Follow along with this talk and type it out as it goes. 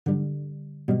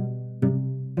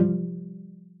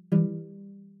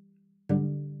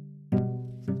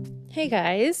Hey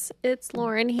guys, it's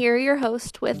Lauren here, your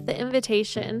host with The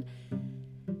Invitation.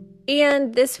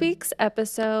 And this week's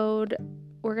episode,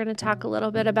 we're going to talk a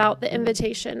little bit about the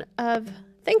invitation of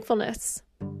thankfulness.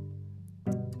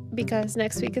 Because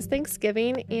next week is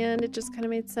Thanksgiving and it just kind of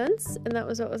made sense, and that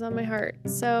was what was on my heart.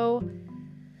 So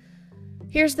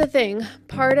here's the thing.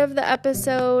 Part of the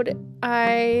episode,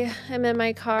 I am in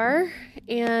my car,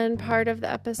 and part of the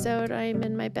episode, I'm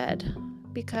in my bed.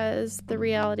 Because the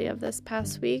reality of this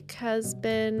past week hasn't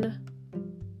been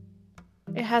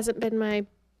my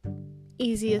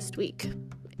easiest week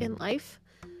in life.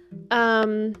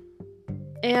 And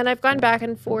I've gone back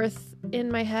and forth in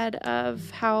my head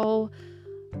of how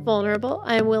vulnerable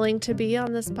I'm willing to be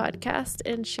on this podcast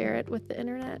and share it with the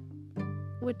internet,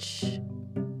 which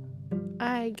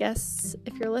I guess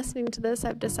if you're listening to this,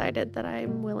 I've decided that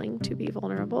I'm willing to be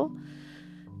vulnerable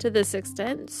to this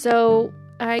extent. So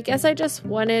I guess I just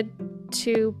wanted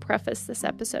to preface this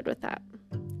episode with that.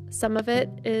 Some of it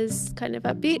is kind of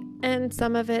upbeat, and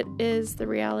some of it is the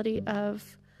reality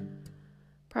of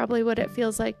probably what it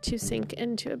feels like to sink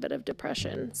into a bit of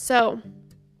depression. So,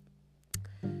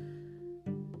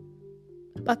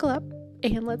 buckle up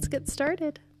and let's get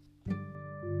started.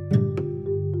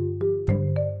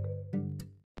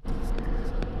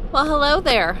 Well, hello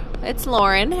there. It's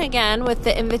Lauren again with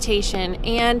The Invitation,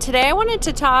 and today I wanted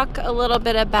to talk a little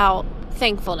bit about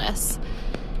thankfulness.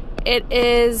 It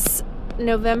is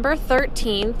November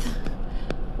 13th.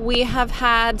 We have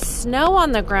had snow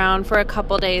on the ground for a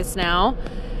couple days now,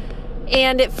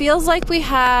 and it feels like we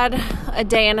had a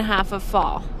day and a half of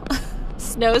fall.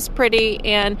 Snow's pretty,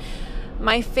 and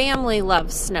my family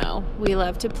loves snow. We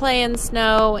love to play in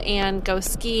snow and go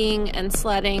skiing and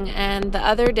sledding, and the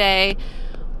other day,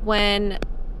 when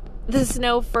the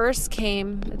snow first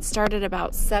came, it started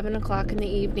about 7 o'clock in the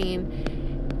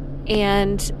evening,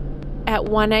 and at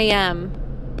 1 a.m.,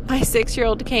 my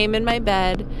 6-year-old came in my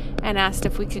bed and asked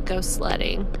if we could go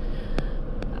sledding.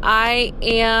 I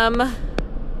am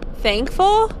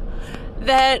thankful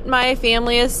that my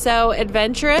family is so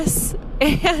adventurous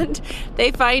and they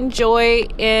find joy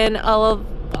in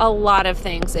a lot of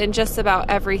things, in just about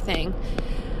everything.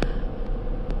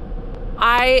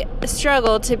 I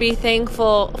struggle to be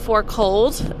thankful for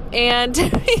cold and to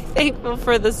be thankful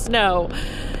for the snow.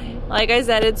 Like I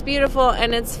said, it's beautiful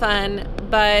and it's fun,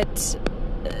 but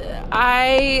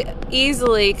I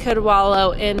easily could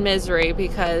wallow in misery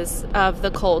because of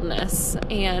the coldness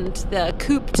and the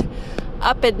cooped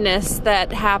uppedness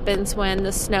that happens when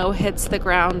the snow hits the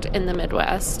ground in the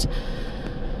Midwest.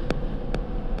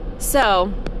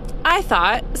 So I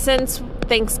thought, since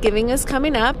Thanksgiving is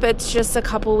coming up, it's just a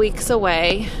couple weeks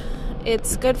away,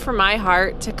 it's good for my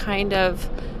heart to kind of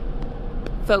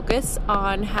focus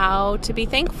on how to be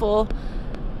thankful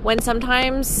when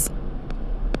sometimes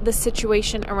the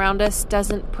situation around us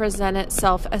doesn't present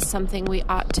itself as something we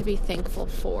ought to be thankful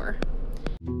for.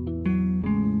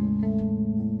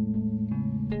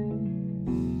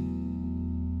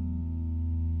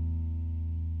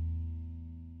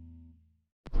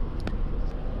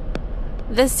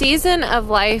 The season of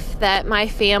life that my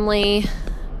family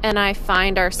and I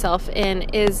find ourselves in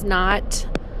is not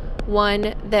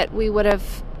one that we would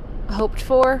have hoped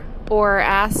for or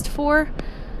asked for.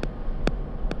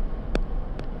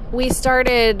 We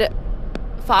started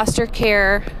foster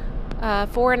care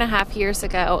 4.5 years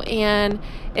ago, and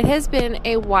it has been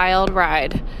a wild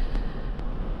ride.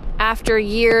 After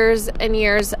years and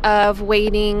years of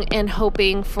waiting and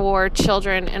hoping for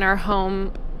children in our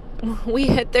home, we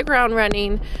hit the ground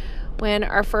running when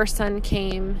our first son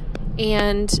came,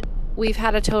 and we've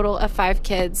had a total of 5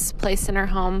 kids placed in our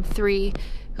home, 3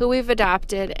 who we've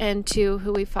adopted and 2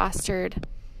 who we fostered.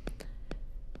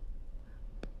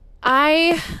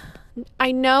 I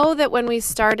know that when we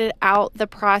started out the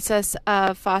process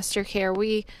of foster care,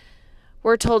 we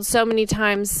were told so many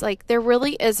times, like, there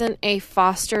really isn't a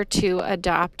foster to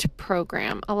adopt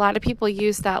program. A lot of people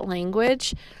use that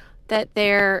language, that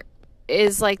there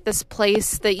is like this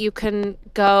place that you can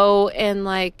go and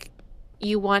like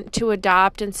you want to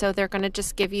adopt, and so they're going to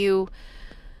just give you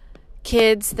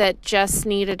kids that just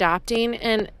need adopting,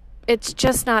 and it's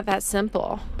just not that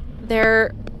simple.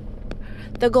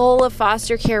 The goal of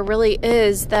foster care really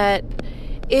is that,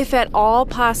 if at all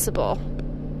possible,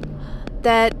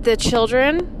 that the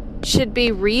children should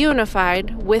be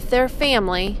reunified with their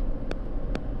family,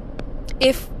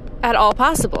 if at all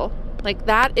possible. Like,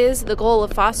 that is the goal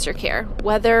of foster care.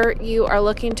 Whether you are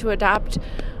looking to adopt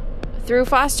through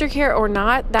foster care or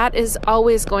not, that is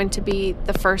always going to be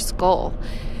the first goal.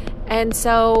 And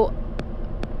so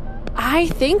I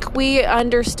think we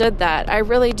understood that. I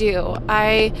really do.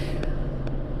 I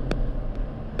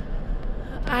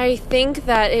I think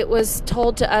that it was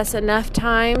told to us enough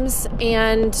times,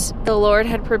 and the Lord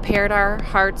had prepared our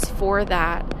hearts for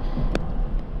that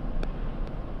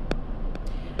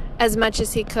as much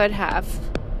as He could have.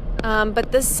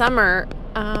 But this summer,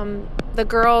 the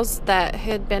girls that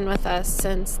had been with us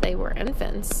since they were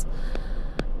infants,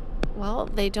 well,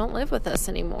 they don't live with us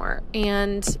anymore.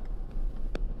 And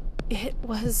it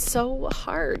was so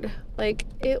hard. Like,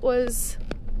 it was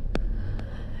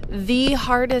the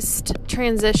hardest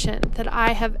transition that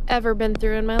I have ever been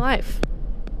through in my life.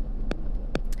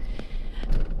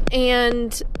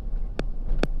 And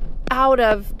out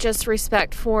of just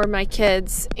respect for my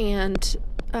kids and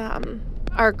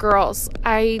our girls,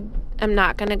 I am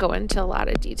not going to go into a lot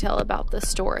of detail about this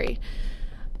story.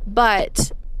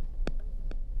 But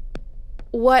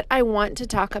what I want to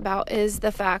talk about is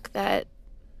the fact that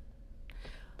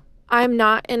I'm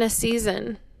not in a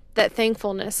season that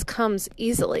thankfulness comes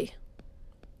easily.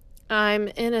 I'm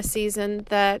in a season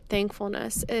that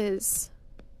thankfulness is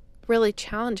really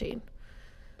challenging.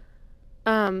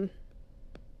 I'm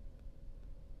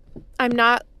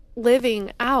not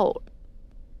living out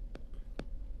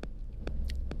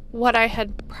what I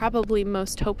had probably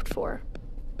most hoped for.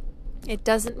 It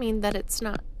doesn't mean that it's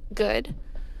not good.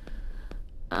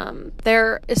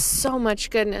 There is so much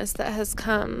goodness that has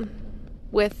come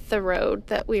with the road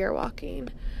that we are walking.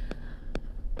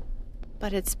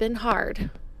 But it's been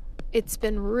hard. It's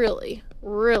been really,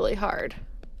 really hard.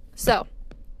 So,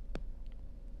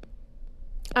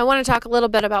 I want to talk a little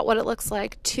bit about what it looks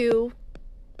like to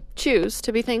choose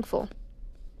to be thankful.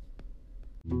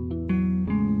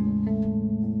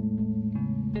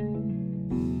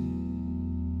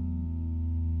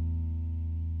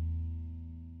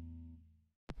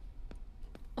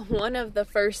 One of the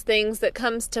first things that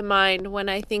comes to mind when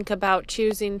I think about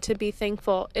choosing to be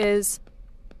thankful is,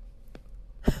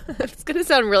 it's going to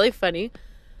sound really funny,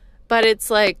 but it's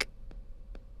like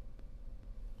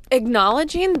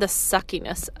acknowledging the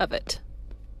suckiness of it.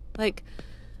 Like,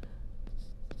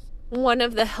 one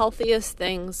of the healthiest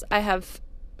things I have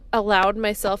allowed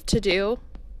myself to do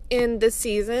in this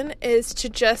season is to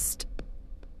just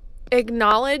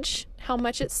acknowledge how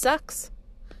much it sucks.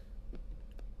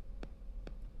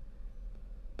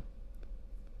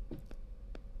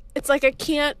 It's like I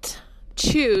can't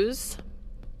choose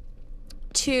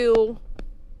to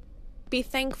be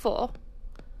thankful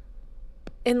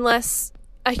unless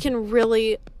I can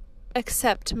really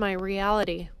accept my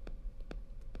reality.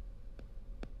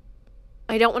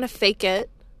 I don't want to fake it.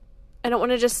 I don't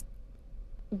want to just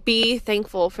be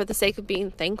thankful for the sake of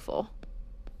being thankful,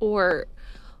 or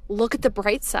look at the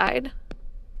bright side,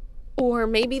 or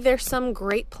maybe there's some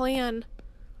great plan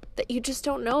that you just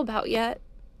don't know about yet.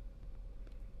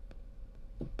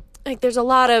 Like, there's a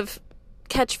lot of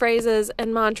catchphrases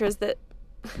and mantras that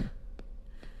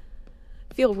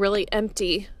feel really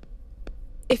empty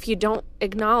if you don't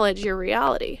acknowledge your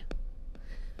reality.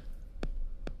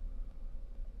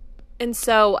 And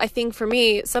so I think for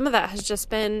me, some of that has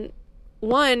just been,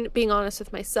 one, being honest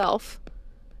with myself,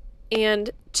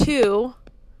 and two,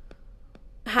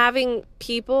 having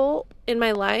people in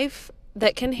my life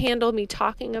that can handle me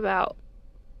talking about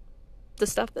the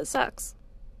stuff that sucks.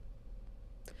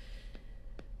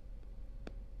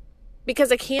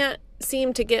 Because I can't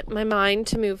seem to get my mind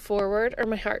to move forward or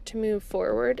my heart to move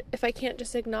forward if I can't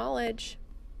just acknowledge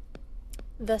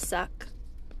the suck.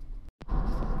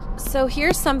 So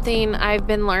here's something I've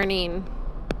been learning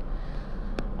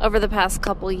over the past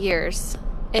couple years.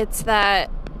 It's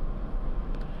that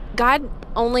God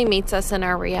only meets us in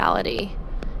our reality.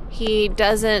 He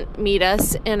doesn't meet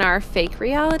us in our fake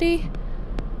reality.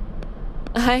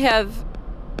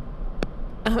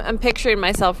 I'm picturing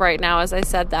myself right now as I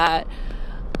said that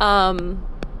on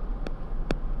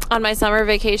my summer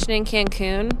vacation in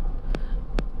Cancun,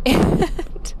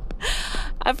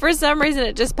 and for some reason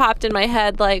it just popped in my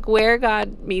head, like, where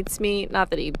God meets me.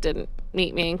 Not that He didn't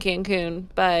meet me in Cancun,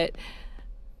 but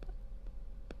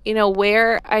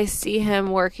where I see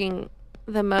Him working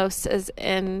the most is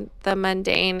in the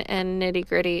mundane and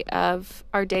nitty-gritty of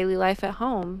our daily life at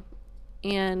home.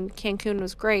 And Cancun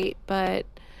was great, but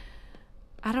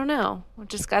I don't know. I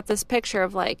just got this picture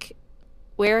of, like,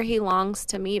 where He longs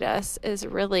to meet us is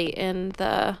really in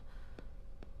the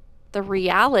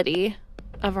reality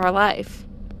of our life.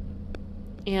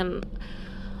 And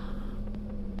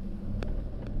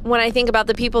when I think about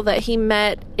the people that He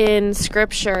met in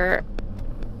Scripture,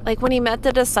 like when He met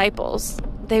the disciples,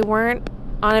 they weren't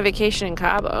on a vacation in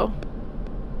Cabo.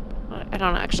 I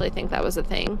don't actually think that was a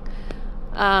thing.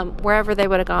 Wherever they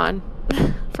would have gone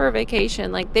for a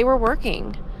vacation, like, they were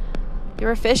working, they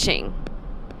were fishing,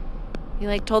 He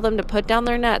like told them to put down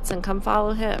their nets and come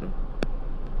follow him.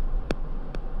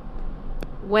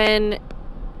 When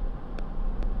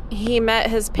he met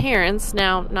his parents,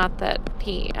 now, not that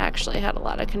he actually had a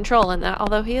lot of control in that,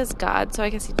 although he is God, so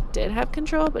I guess he did have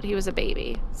control, but he was a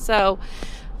baby. So,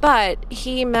 but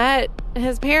he met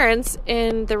his parents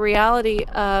in the reality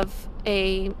of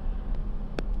a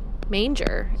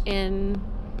manger, in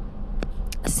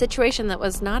a situation that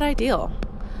was not ideal.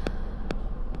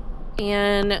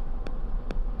 And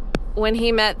when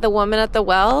he met the woman at the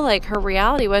well, like, her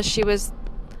reality was she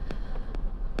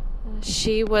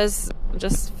was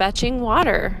just fetching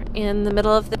water in the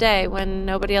middle of the day when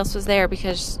nobody else was there,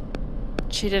 because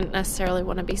she didn't necessarily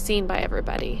want to be seen by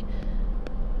everybody.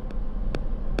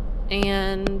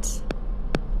 And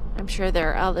I'm sure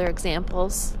there are other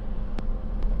examples,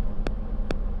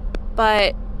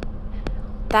 but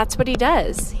that's what he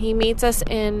does. He meets us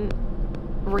in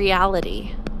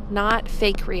reality, not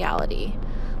fake reality.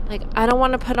 Like, I don't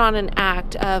want to put on an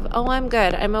act of, oh, I'm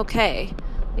good, I'm okay.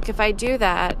 Like, if I do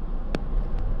that,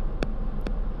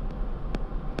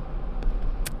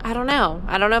 I don't know.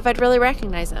 I don't know if I'd really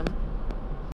recognize him.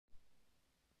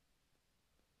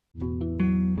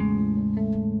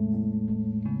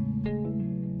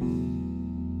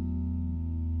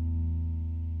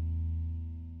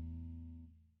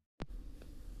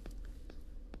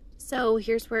 So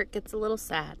here's where it gets a little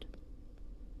sad,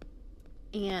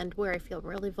 and where I feel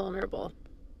really vulnerable.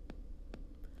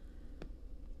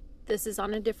 This is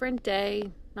on a different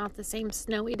day, not the same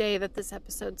snowy day that this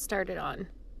episode started on.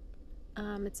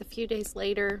 It's a few days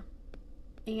later,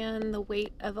 and the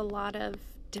weight of a lot of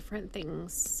different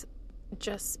things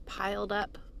just piled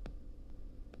up.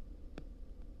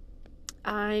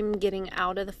 I'm getting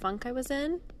out of the funk I was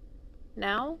in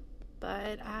now,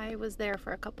 but I was there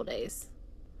for a couple days.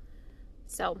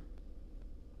 So,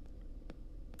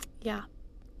 yeah,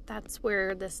 that's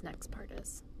where this next part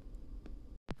is.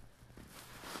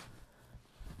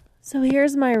 So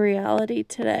here's my reality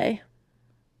today.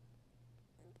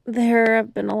 There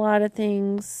have been a lot of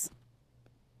things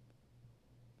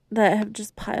that have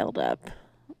just piled up,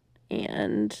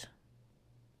 and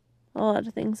a lot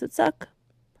of things that suck.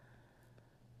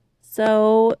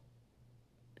 So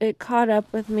it caught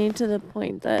up with me to the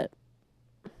point that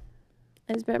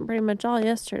I spent pretty much all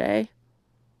yesterday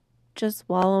just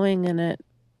wallowing in it.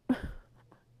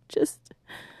 Just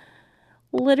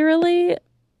literally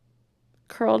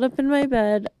curled up in my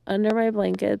bed under my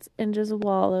blankets and just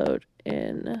wallowed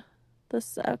in the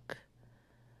suck.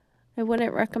 I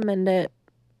wouldn't recommend it,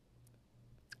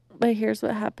 but here's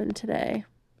what happened today.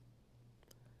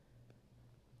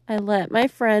 I let my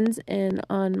friends in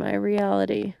on my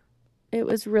reality. It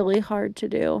was really hard to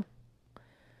do.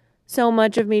 So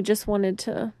much of me just wanted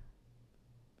to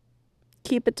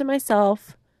keep it to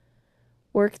myself,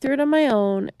 work through it on my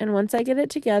own, and once I get it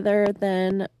together,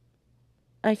 then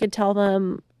I could tell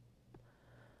them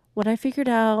what I figured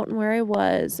out and where I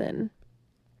was, and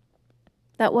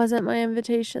that wasn't my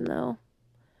invitation, though.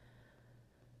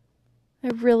 I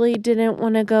really didn't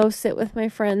want to go sit with my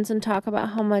friends and talk about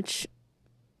how much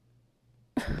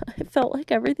I felt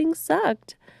like everything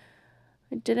sucked.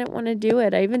 I didn't want to do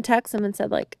it. I even texted them and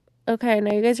said, like, okay, I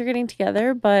know you guys are getting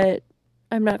together, but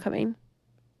I'm not coming.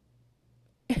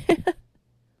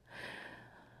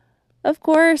 Of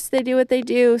course, they do what they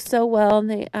do so well, and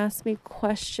they ask me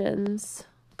questions,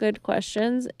 good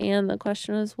questions, and the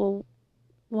question was, well,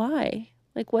 why?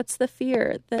 Like, what's the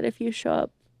fear that if you show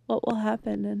up, what will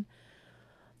happen? And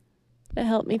it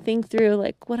helped me think through,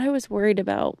 like, what I was worried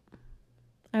about.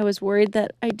 I was worried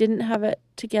that I didn't have it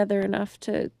together enough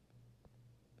to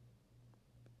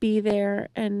be there,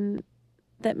 and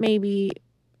that maybe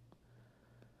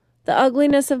the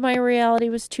ugliness of my reality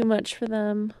was too much for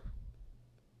them,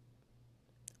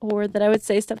 or that I would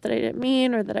say stuff that I didn't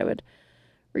mean, or that I would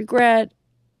regret,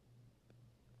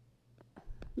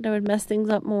 that I would mess things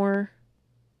up more.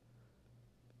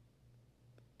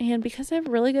 And because I have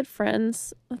really good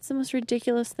friends, that's the most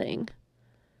ridiculous thing.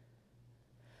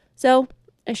 So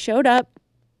I showed up,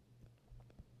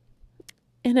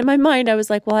 and in my mind I was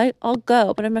like, well, I'll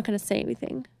go, but I'm not going to say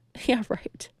anything. Yeah,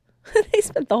 right. They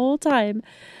spent the whole time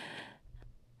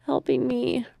helping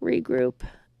me regroup,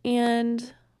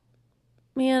 and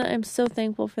man, I'm so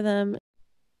thankful for them.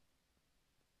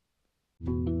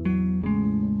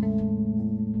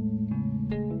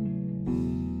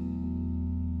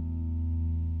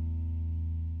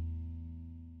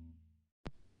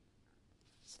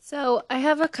 So I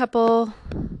have a couple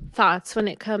thoughts when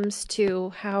it comes to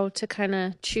how to kind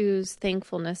of choose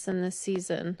thankfulness in this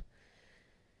season.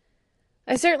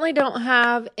 I certainly don't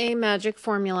have a magic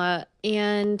formula,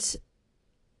 and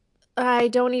I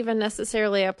don't even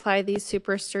necessarily apply these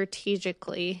super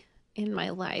strategically in my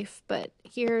life, but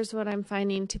here's what I'm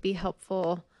finding to be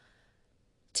helpful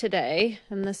today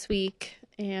and this week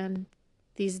and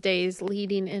these days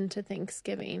leading into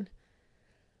Thanksgiving.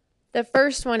 The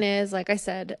first one is, like I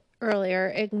said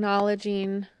earlier,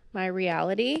 acknowledging my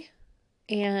reality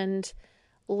and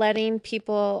letting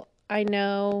people I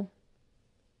know,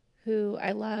 who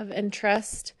I love and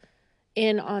trust,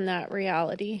 in on that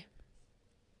reality.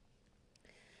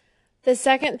 The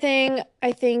second thing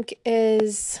I think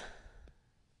is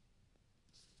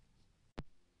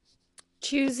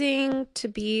choosing to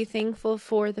be thankful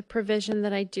for the provision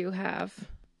that I do have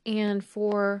and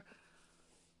for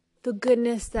the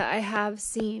goodness that I have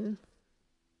seen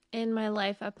in my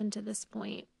life up until this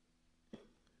point.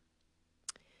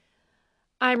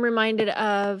 I'm reminded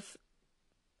of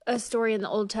a story in the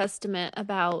Old Testament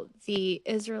about the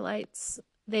Israelites.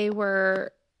 They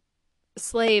were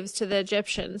slaves to the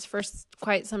Egyptians for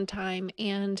quite some time,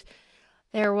 and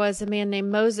there was a man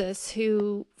named Moses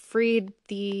who freed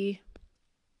the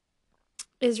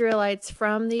Israelites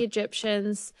from the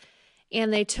Egyptians,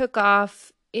 and they took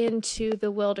off into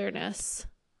the wilderness.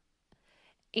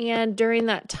 And during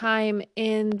that time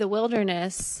in the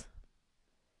wilderness,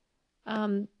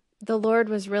 the Lord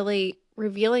was really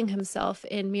revealing himself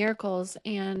in miracles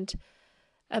and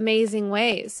amazing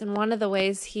ways. And one of the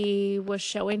ways he was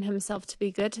showing himself to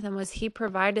be good to them was he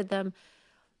provided them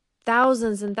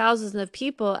thousands and thousands of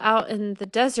people out in the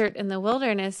desert, in the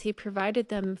wilderness. He provided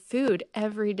them food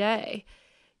every day.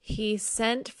 He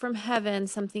sent from heaven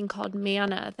something called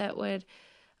manna that would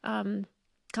come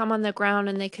on the ground,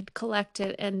 and they could collect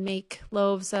it and make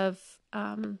loaves of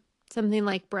something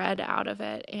like bread out of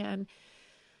it. And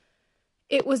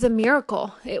it was a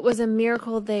miracle. It was a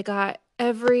miracle they got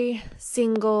every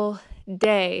single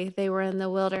day they were in the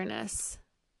wilderness.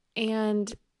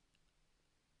 And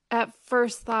at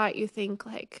first thought, you think,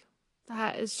 like,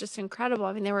 that is just incredible.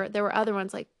 I mean, there were other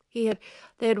ones, like they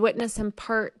had witnessed him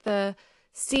part the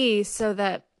sea so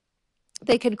that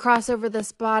they could cross over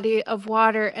this body of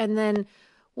water, and then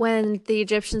when the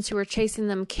Egyptians who were chasing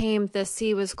them came, the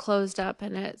sea was closed up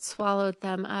and it swallowed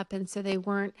them up, and so they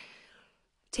weren't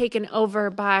taken over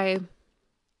by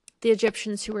the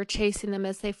Egyptians who were chasing them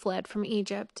as they fled from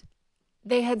Egypt.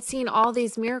 They had seen all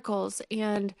these miracles,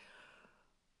 and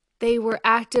they were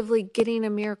actively getting a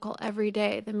miracle every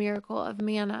day, the miracle of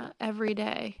manna every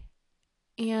day.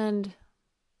 And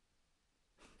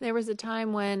there was a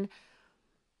time when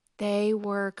they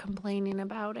were complaining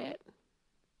about it.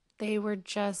 They were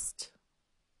just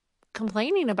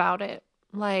complaining about it,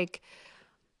 like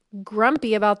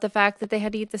grumpy about the fact that they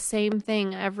had to eat the same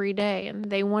thing every day, and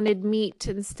they wanted meat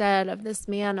instead of this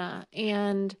manna.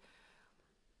 And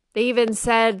they even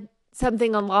said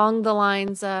something along the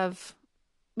lines of,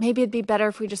 maybe it'd be better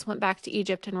if we just went back to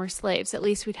Egypt and were slaves. At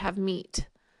least we'd have meat.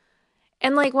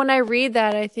 And like when I read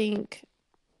that, I think,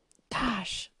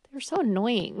 gosh, they're so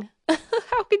annoying.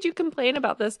 How could you complain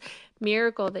about this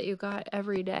miracle that you got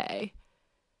every day?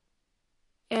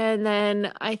 And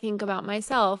then I think about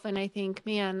myself and I think,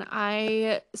 man,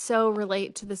 I so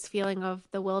relate to this feeling of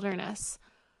the wilderness,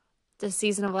 the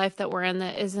season of life that we're in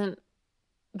that isn't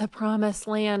the promised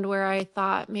land where I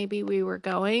thought maybe we were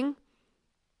going.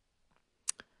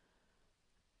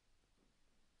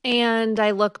 And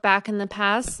I look back in the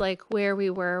past, like where we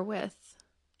were with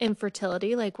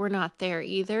infertility, like we're not there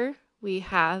either. We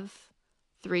have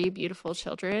 3 beautiful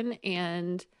children,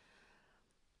 and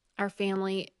our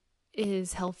family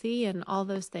is healthy and all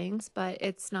those things, but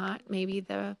it's not maybe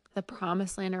the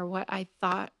promised land or what I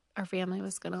thought our family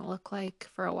was going to look like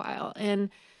for a while. And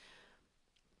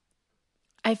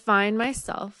I find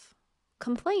myself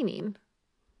complaining,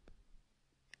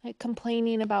 like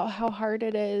complaining about how hard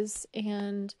it is,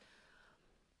 and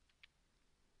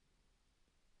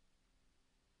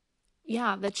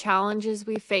yeah, the challenges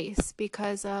we face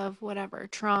because of whatever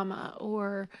trauma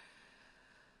or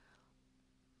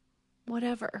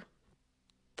whatever.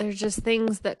 There's just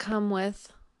things that come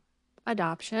with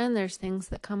adoption. There's things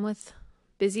that come with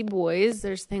busy boys.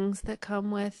 There's things that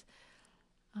come with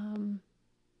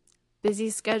busy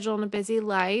schedule and a busy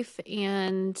life.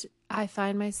 And I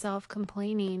find myself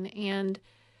complaining. And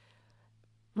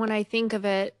when I think of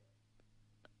it,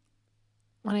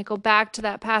 when I go back to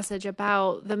that passage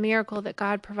about the miracle that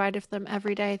God provided for them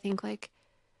every day, I think like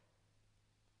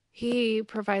He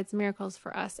provides miracles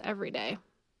for us every day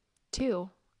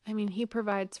too. I mean, He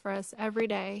provides for us every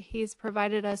day. He's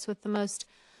provided us with the most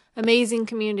amazing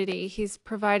community. He's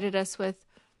provided us with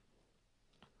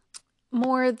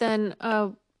more than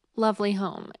a lovely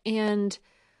home. And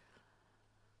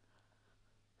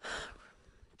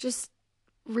just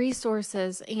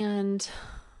resources and,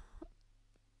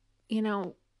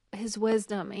 his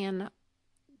wisdom and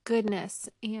goodness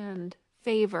and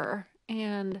favor.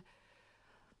 And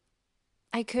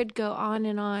I could go on,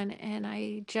 and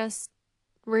I just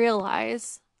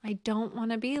realize I don't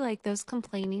want to be like those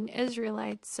complaining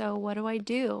Israelites. So what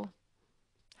do?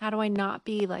 How do I not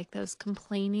be like those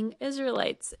complaining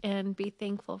Israelites and be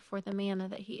thankful for the manna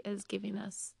that he is giving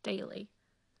us daily?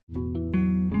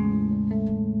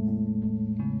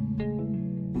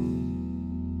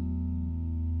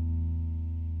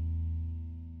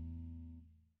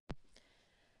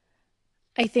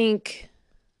 I think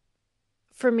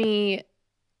for me,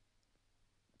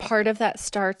 part of that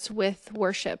starts with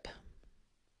worship,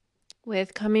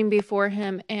 with coming before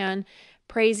him and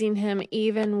praising him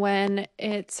even when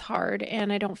it's hard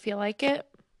and I don't feel like it.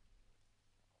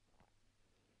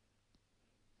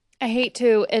 I hate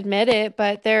to admit it,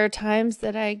 but there are times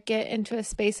that I get into a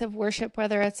space of worship,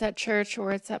 whether it's at church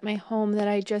or it's at my home, that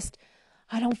I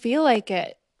don't feel like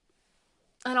it.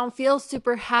 I don't feel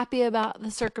super happy about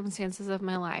the circumstances of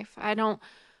my life. I don't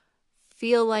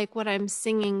feel like what I'm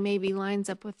singing maybe lines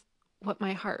up with what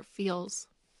my heart feels.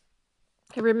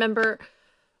 I remember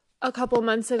a couple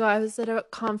months ago, I was at a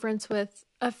conference with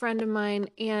a friend of mine,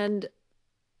 and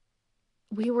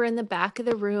we were in the back of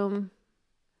the room,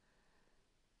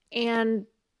 and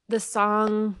the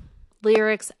song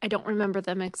lyrics, I don't remember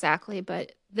them exactly,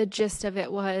 but the gist of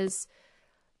it was,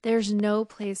 there's no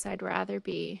place I'd rather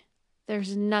be.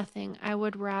 There's nothing I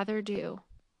would rather do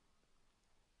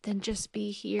than just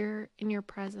be here in your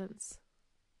presence.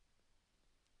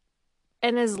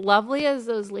 And as lovely as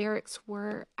those lyrics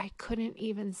were, I couldn't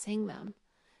even sing them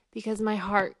because my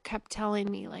heart kept telling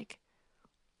me, like,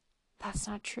 that's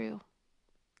not true.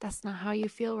 That's not how you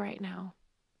feel right now.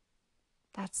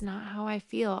 That's not how I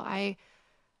feel. I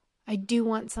do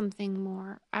want something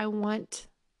more. I want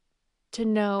to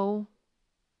know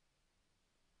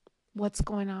what's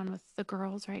going on with the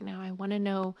girls right now. I want to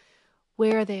know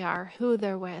where they are, who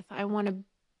they're with. I want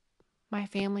my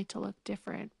family to look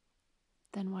different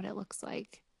than what it looks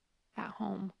like at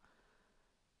home.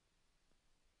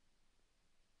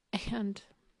 And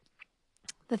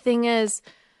the thing is,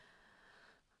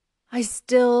 I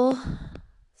still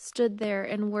stood there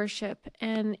in worship,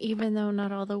 and even though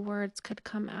not all the words could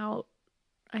come out,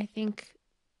 I think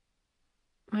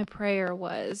my prayer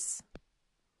was,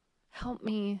 help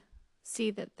me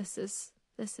see that this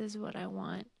is what I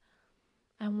want.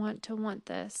 I want to want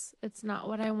this. It's not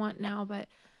what I want now, but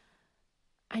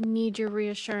I need your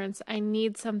reassurance. I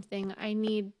need something. I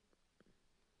need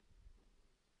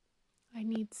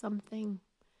something.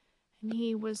 And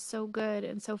he was so good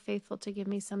and so faithful to give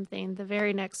me something. The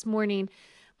very next morning,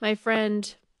 my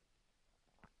friend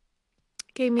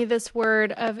gave me this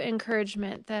word of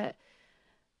encouragement that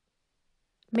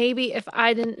maybe if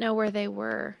I didn't know where they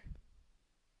were,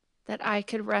 that I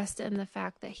could rest in the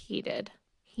fact that he did.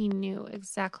 He knew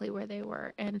exactly where they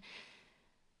were. And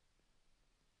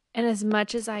as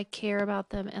much as I care about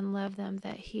them and love them,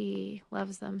 that he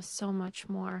loves them so much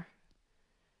more.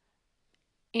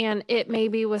 And it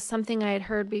maybe was something I had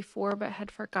heard before but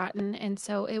had forgotten. And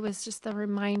so it was just the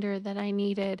reminder that I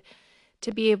needed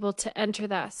to be able to enter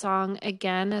that song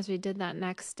again as we did that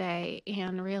next day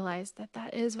and realize that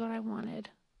that is what I wanted.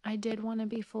 I did want to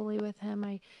be fully with him.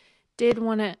 I did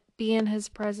want to be in his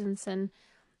presence, and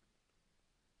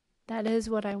that is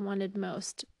what I wanted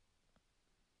most.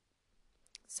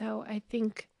 So I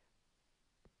think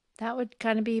that would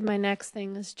kind of be my next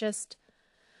thing, is just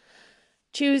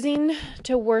choosing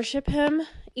to worship him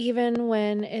even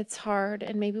when it's hard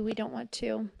and maybe we don't want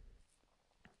to.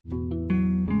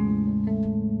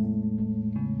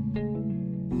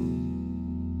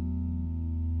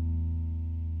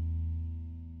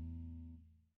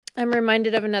 I'm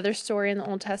reminded of another story in the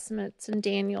Old Testament. It's in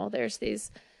Daniel. There's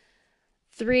these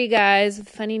 3 guys with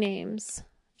funny names,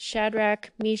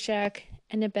 Shadrach, Meshach,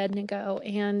 and Abednego.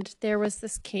 And there was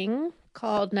this king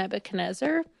called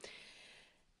Nebuchadnezzar,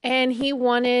 and he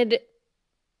wanted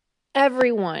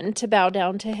everyone to bow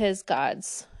down to his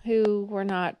gods, who were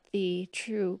not the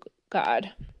true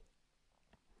God.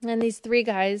 And these 3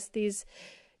 guys, these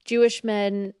Jewish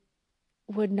men,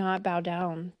 would not bow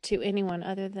down to anyone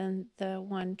other than the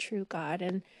one true God.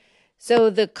 And so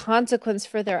the consequence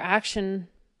for their action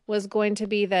was going to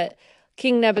be that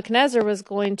King Nebuchadnezzar was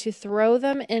going to throw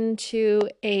them into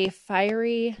a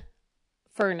fiery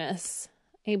furnace,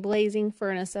 a blazing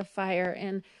furnace of fire.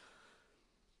 And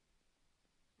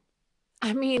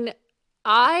I mean,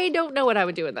 I don't know what I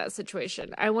would do in that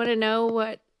situation. I want to know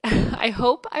what I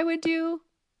hope I would do,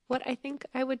 what I think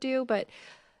I would do, but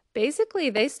basically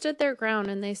they stood their ground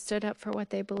and they stood up for what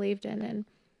they believed in. And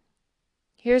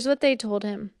here's what they told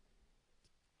him.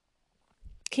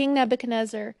 King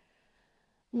Nebuchadnezzar,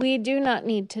 we do not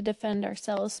need to defend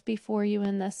ourselves before you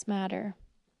in this matter.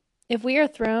 If we are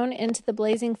thrown into the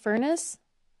blazing furnace,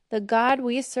 the God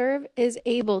we serve is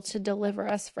able to deliver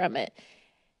us from it,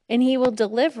 and he will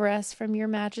deliver us from your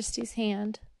majesty's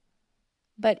hand.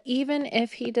 But even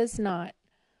if he does not,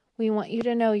 we want you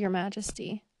to know, your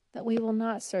majesty, that we will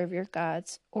not serve your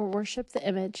gods or worship the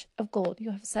image of gold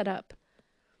you have set up.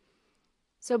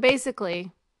 So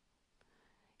basically,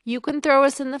 you can throw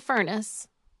us in the furnace,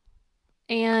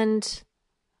 and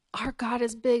our God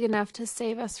is big enough to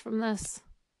save us from this.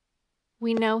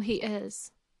 We know he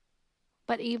is.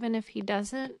 But even if he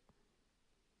doesn't,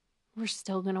 we're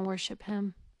still going to worship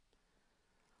him.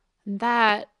 And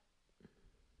that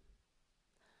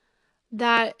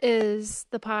is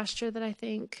the posture that I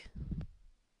think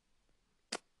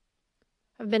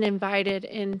I've been invited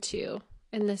into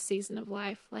in this season of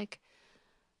life. Like,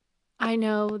 I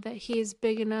know that he is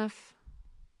big enough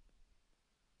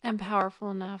and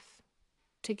powerful enough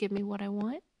to give me what I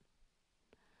want.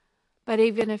 But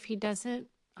even if he doesn't,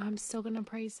 I'm still going to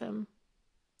praise him.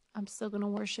 I'm still going to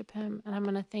worship him, and I'm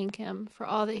going to thank him for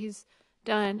all that he's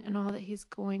done and all that he's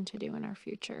going to do in our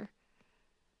future.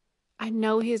 I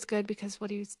know he is good because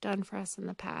what he's done for us in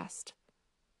the past.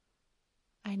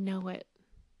 I know it.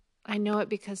 I know it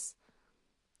because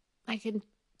I can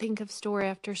think of story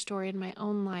after story in my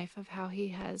own life of how he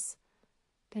has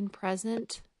been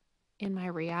present in my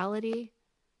reality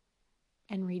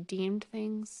and redeemed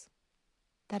things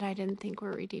that I didn't think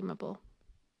were redeemable.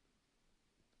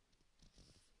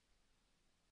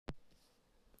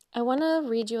 I want to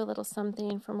read you a little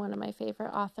something from one of my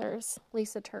favorite authors,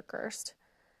 Lisa TerKeurst.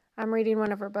 I'm reading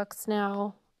one of her books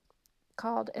now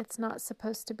called It's Not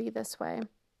Supposed to Be This Way.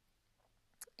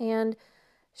 And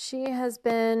she has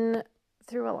been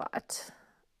through a lot,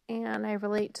 and I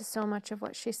relate to so much of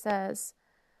what she says.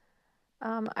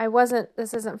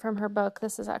 This isn't from her book,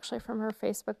 this is actually from her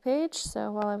Facebook page.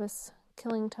 So while I was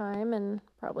killing time and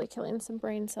probably killing some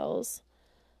brain cells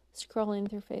scrolling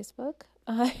through Facebook,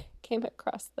 I came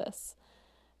across this.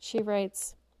 She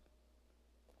writes,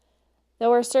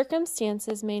 though our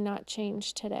circumstances may not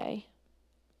change today,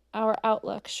 our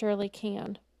outlook surely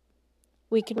can.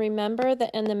 We can remember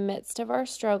that in the midst of our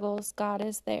struggles, God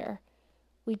is there.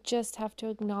 We just have to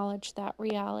acknowledge that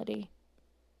reality.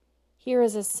 Here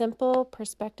is a simple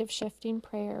perspective-shifting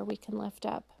prayer we can lift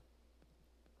up.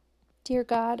 Dear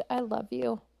God, I love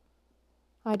you.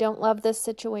 I don't love this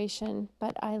situation,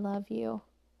 but I love you.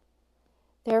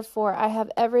 Therefore, I have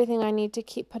everything I need to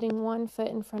keep putting one foot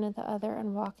in front of the other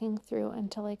and walking through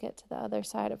until I get to the other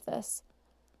side of this.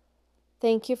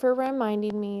 Thank you for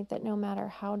reminding me that no matter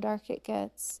how dark it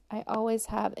gets, I always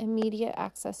have immediate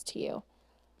access to you.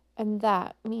 And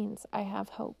that means I have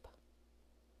hope.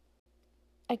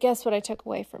 I guess what I took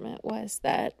away from it was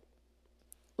that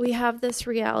we have this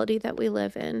reality that we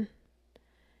live in.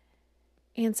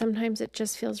 And sometimes it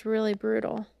just feels really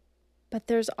brutal. But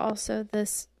there's also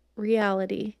this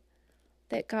reality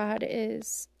that God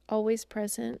is always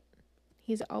present.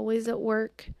 He's always at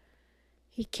work.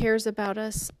 He cares about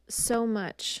us so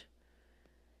much.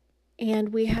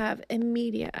 And we have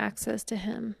immediate access to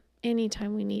him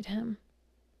anytime we need him.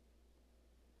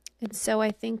 And so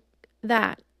I think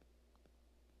that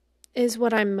is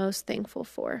what I'm most thankful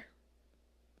for.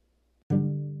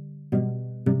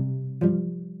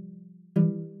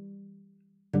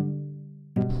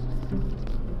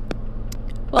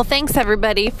 Well, thanks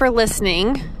everybody for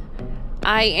listening.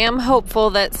 I am hopeful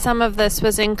that some of this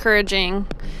was encouraging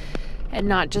and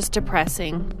not just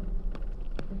depressing.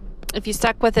 If you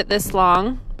stuck with it this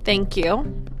long, thank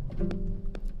you.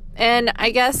 And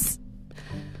I guess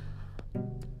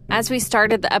as we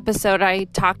started the episode, I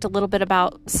talked a little bit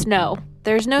about snow.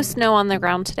 There's no snow on the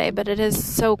ground today, but it is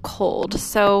so cold.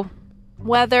 So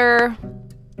whether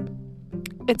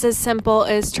it's as simple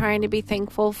as trying to be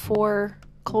thankful for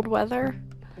cold weather,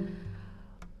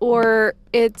 or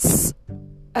it's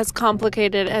as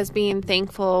complicated as being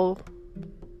thankful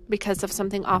because of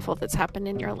something awful that's happened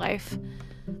in your life,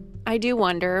 I do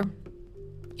wonder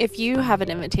if you have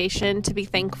an invitation to be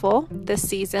thankful this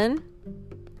season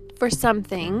for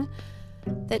something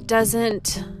that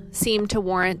doesn't seem to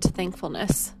warrant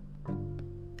thankfulness.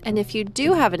 And if you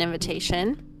do have an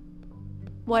invitation,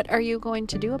 what are you going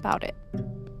to do about it?